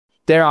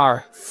There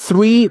are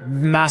three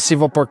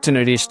massive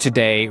opportunities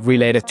today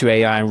related to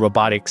AI and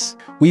robotics.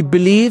 We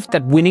believe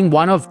that winning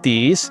one of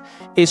these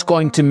is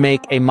going to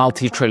make a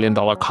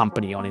multi-trillion-dollar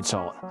company on its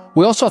own.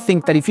 We also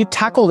think that if you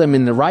tackle them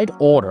in the right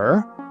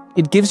order,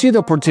 it gives you the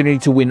opportunity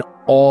to win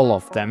all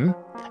of them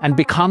and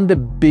become the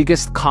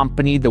biggest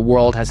company the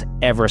world has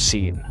ever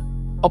seen.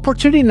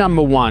 Opportunity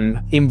number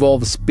one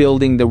involves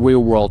building the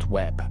real-world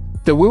web.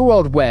 The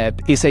real-world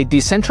web is a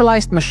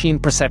decentralized machine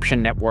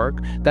perception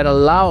network that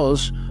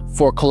allows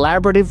for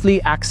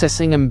collaboratively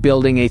accessing and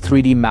building a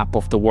 3D map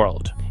of the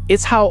world.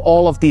 It's how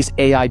all of these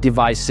AI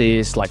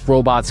devices like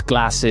robots,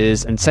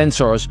 glasses, and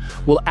sensors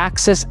will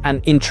access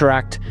and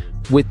interact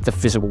with the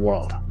physical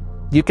world.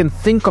 You can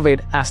think of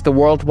it as the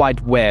World Wide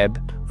Web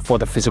for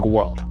the physical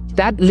world.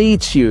 That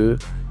leads you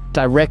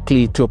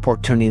directly to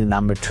opportunity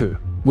number two,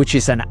 which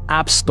is an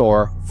app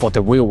store for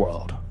the real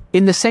world.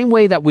 In the same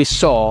way that we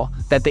saw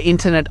that the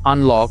internet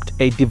unlocked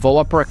a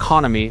developer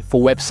economy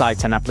for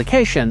websites and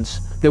applications,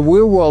 the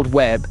real-world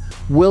web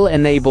will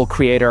enable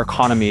creator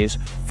economies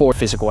for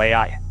physical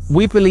AI.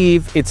 We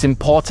believe it's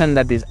important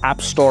that this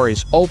app store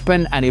is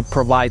open and it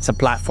provides a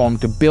platform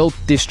to build,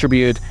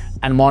 distribute,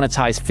 and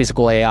monetize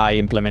physical AI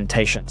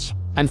implementations.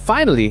 And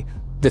finally,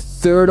 the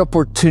third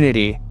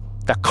opportunity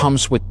that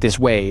comes with this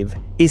wave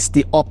is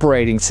the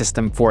operating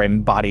system for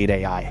embodied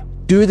AI.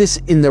 Do this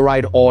in the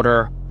right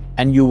order,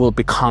 and you will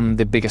become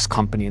the biggest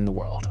company in the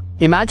world.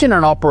 Imagine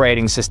an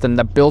operating system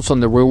that builds on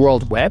the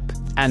real-world web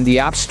and the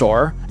App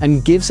Store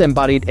and gives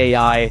embodied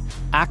AI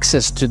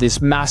access to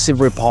this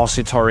massive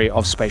repository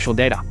of spatial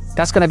data.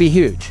 That's going to be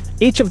huge.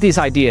 Each of these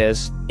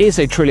ideas is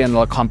a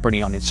trillion-dollar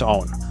company on its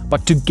own,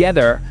 but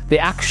together they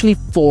actually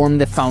form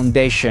the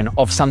foundation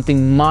of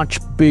something much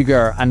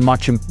bigger and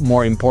much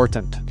more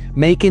important,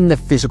 making the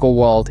physical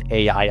world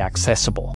AI accessible.